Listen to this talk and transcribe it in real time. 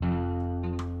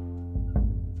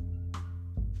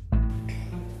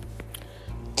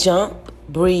Jump,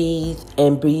 Breathe,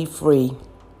 and Be Free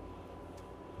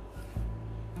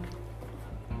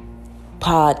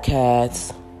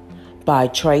podcast by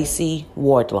Tracy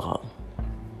Wardlaw.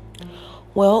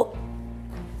 Well,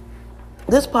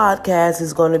 this podcast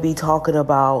is going to be talking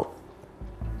about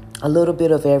a little bit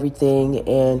of everything,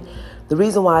 and the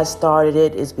reason why I started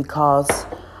it is because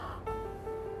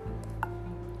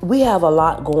we have a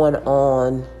lot going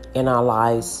on in our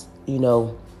lives,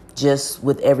 just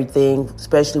with everything,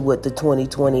 especially with the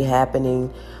 2020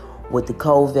 happening, with the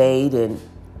COVID, and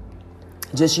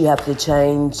just you have to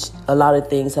change. A lot of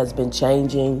things has been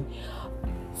changing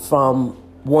from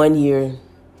one year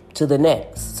to the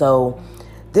next. So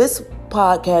this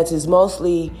podcast is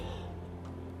mostly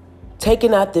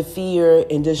taking out the fear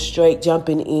and just straight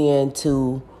jumping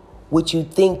into what you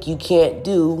think you can't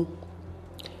do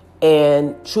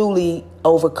and truly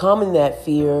overcoming that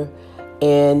fear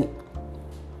and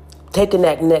taking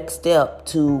that next step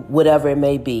to whatever it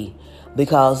may be.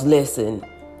 Because listen,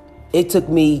 it took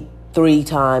me 3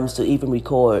 times to even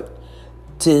record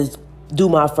to do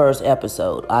my first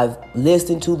episode. I've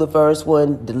listened to the first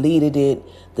one, deleted it,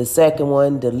 the second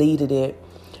one, deleted it.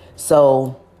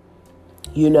 So,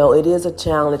 it is a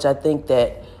challenge. I think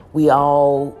that we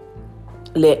all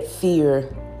let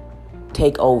fear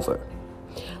take over.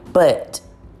 But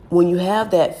when you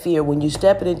have that fear, when you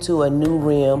step into a new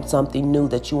realm, something new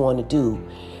that you want to do,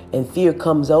 and fear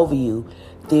comes over you,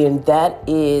 then that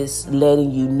is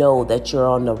letting you know that you're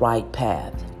on the right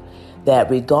path.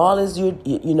 That regardless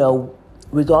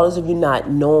of you not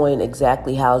knowing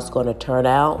exactly how it's going to turn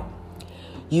out,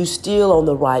 you still on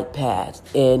the right path,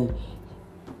 and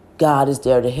God is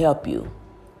there to help you,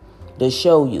 to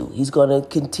show you. He's going to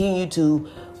continue to,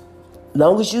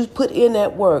 long as you put in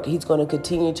that work, He's going to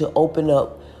continue to open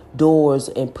up doors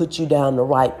and put you down the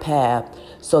right path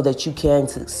so that you can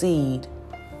succeed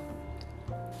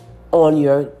on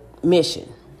your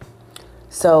mission.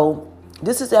 So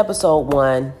this is episode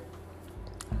 1.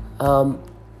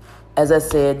 As I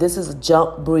said, this is a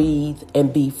Jump, Breathe,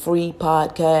 and Be Free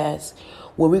podcast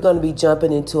where we're going to be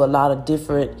jumping into a lot of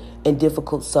different and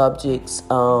difficult subjects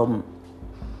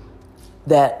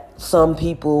that some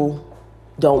people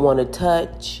don't want to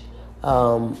touch.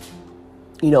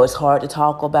 It's hard to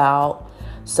talk about.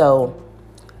 So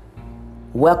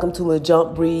welcome to the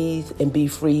Jump, Breathe, and Be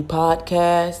Free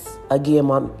podcast. Again,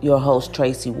 I'm your host,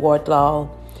 Tracy Wardlaw.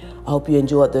 I hope you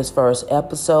enjoyed this first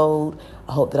episode.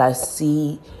 I hope that I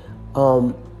see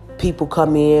people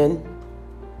come in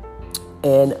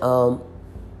and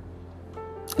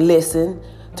listen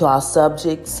to our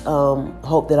subjects.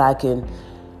 Hope that I can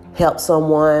help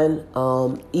someone,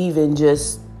 even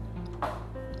just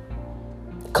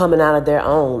coming out of their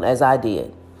own as I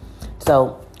did.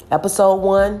 So, episode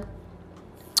 1,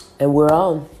 and we're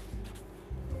on.